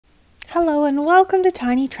Hello and welcome to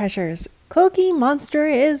Tiny Treasures. Cookie Monster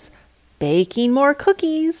is baking more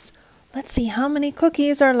cookies. Let's see how many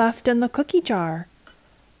cookies are left in the cookie jar.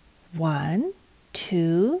 1,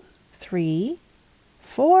 2, 3,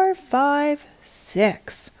 4, 5,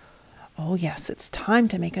 6. Oh yes, it's time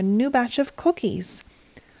to make a new batch of cookies.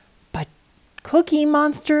 But Cookie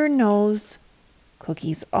Monster knows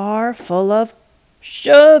cookies are full of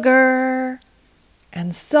sugar.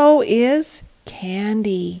 And so is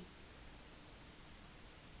candy.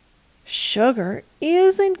 Sugar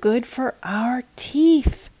isn't good for our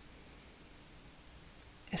teeth,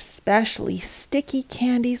 especially sticky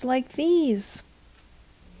candies like these.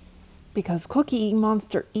 Because Cookie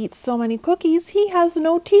Monster eats so many cookies, he has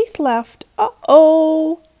no teeth left.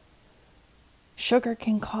 Uh-oh! Sugar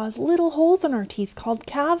can cause little holes in our teeth called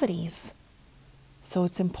cavities. So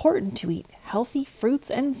it's important to eat healthy fruits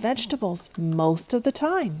and vegetables most of the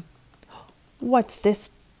time. What's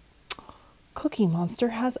this? Cookie Monster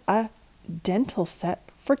has a dental set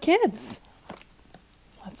for kids.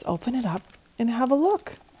 Let's open it up and have a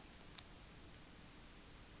look.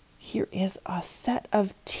 Here is a set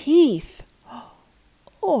of teeth.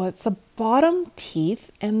 Oh, it's the bottom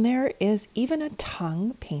teeth, and there is even a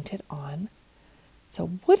tongue painted on. It's a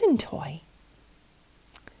wooden toy.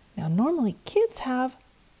 Now, normally kids have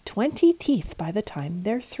 20 teeth by the time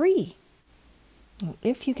they're 3.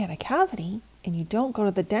 If you get a cavity and you don't go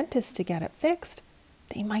to the dentist to get it fixed,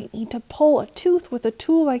 they might need to pull a tooth with a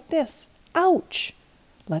tool like this. Ouch!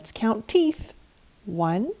 Let's count teeth.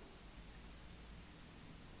 1,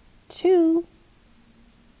 2,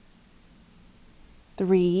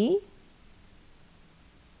 3,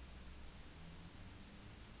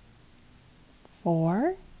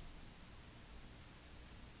 4,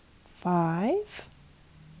 5,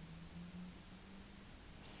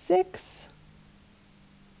 6,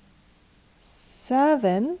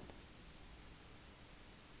 7,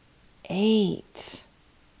 8.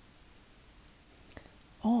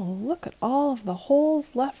 Oh, look at all of the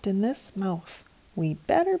holes left in this mouth. We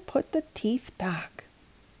better put the teeth back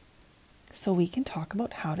so we can talk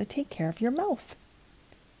about how to take care of your mouth.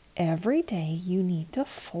 Every day you need to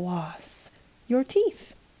floss your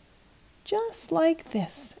teeth, just like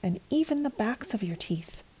this, and even the backs of your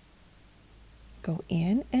teeth. Go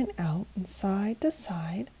in and out and side to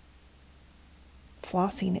side.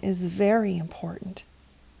 Flossing is very important.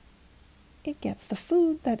 It gets the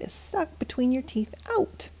food that is stuck between your teeth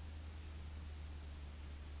out.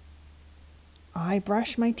 I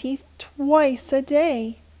brush my teeth twice a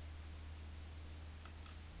day.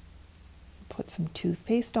 Put some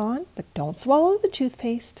toothpaste on, but don't swallow the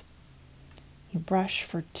toothpaste. You brush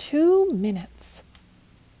for 2 minutes.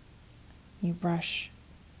 You brush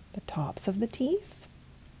the tops of the teeth,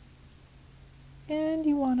 and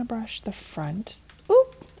you want to brush the front.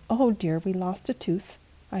 Oop! Oh dear, we lost a tooth.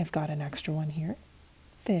 I've got an extra one here.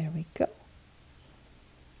 There we go.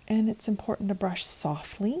 And it's important to brush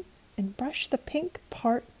softly and brush the pink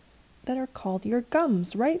part that are called your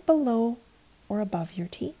gums right below or above your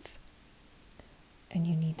teeth. And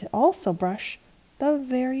you need to also brush the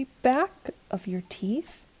very back of your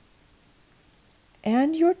teeth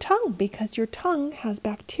and your tongue, because your tongue has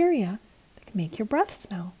bacteria that can make your breath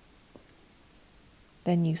smell.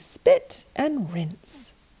 Then you spit and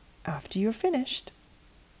rinse after you're finished.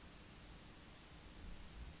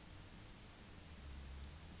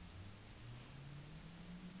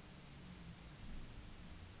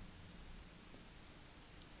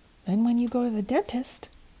 Then when you go to the dentist,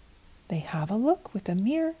 they have a look with a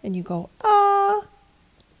mirror and you go, ah,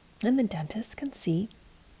 and the dentist can see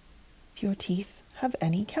if your teeth have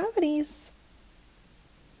any cavities.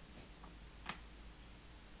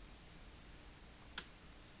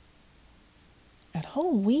 At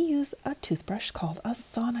home, we use a toothbrush called a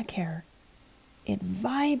Sonicare. It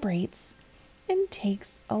vibrates and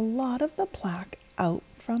takes a lot of the plaque out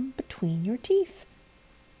from between your teeth.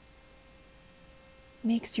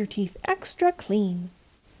 Makes your teeth extra clean.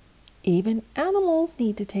 Even animals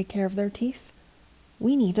need to take care of their teeth.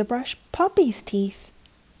 We need to brush Puppy's teeth.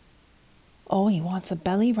 Oh, he wants a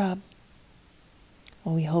belly rub.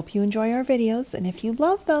 Well, we hope you enjoy our videos, and if you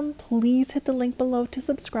love them, please hit the link below to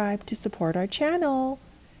subscribe to support our channel.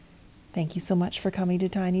 Thank you so much for coming to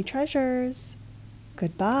Tiny Treasures.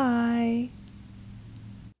 Goodbye.